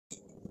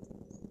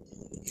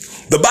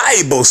The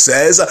Bible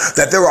says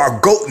that there are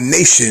goat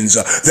nations.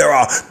 There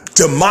are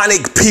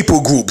demonic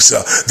people groups.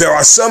 There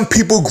are some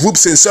people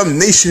groups in some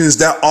nations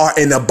that are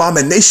an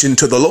abomination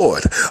to the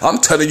Lord. I'm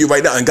telling you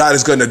right now, and God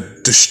is going to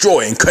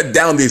destroy and cut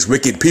down these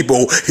wicked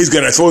people. He's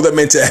going to throw them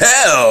into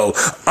hell.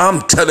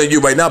 I'm telling you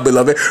right now,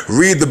 beloved,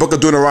 read the book of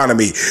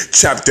Deuteronomy,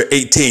 chapter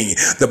 18.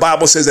 The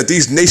Bible says that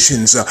these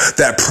nations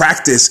that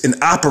practice and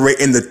operate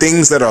in the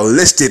things that are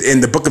listed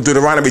in the book of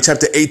Deuteronomy,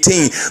 chapter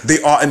 18,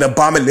 they are an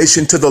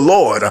abomination to the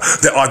Lord.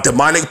 There are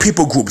demonic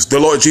people groups. The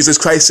Lord Jesus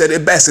Christ said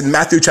it best in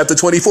Matthew chapter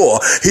 24.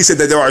 He said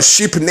that there are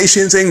sheep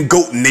nations and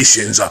goat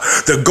nations.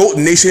 The goat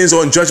nations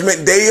on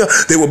judgment day,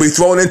 they will be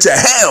thrown into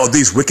hell.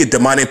 These wicked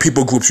demonic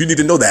people groups. You need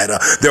to know that.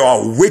 There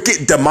are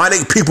wicked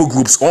demonic people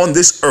groups on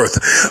this earth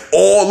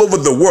all over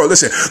the world.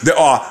 Listen, there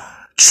are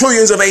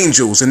trillions of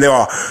angels and there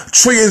are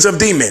trillions of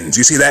demons.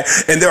 You see that?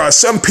 And there are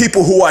some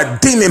people who are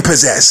demon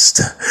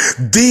possessed.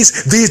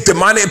 These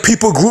demonic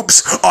people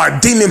groups are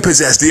demon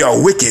possessed. They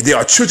are wicked. They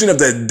are children of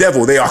the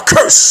devil. They are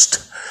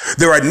cursed.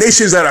 There are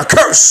nations that are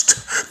cursed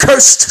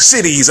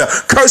cities,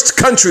 cursed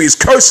countries,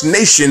 cursed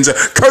nations,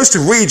 cursed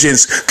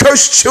regions,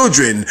 cursed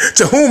children,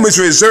 to whom is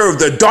reserved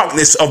the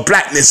darkness of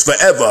blackness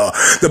forever.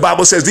 The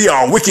Bible says they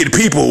are wicked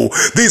people.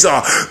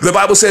 The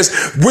Bible says,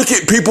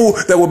 wicked people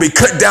that will be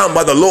cut down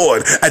by the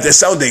Lord at the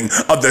sounding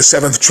of the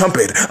seventh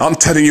trumpet. I'm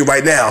telling you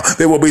right now,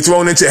 they will be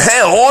thrown into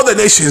hell. All the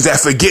nations that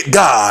forget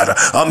God.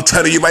 I'm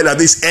telling you right now,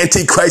 these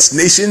antichrist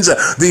nations,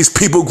 these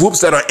people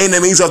groups that are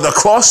enemies of the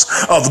cross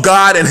of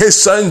God and his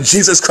son,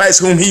 Jesus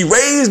Christ, whom he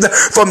raised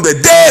from the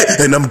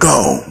dead, and I'm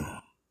gone.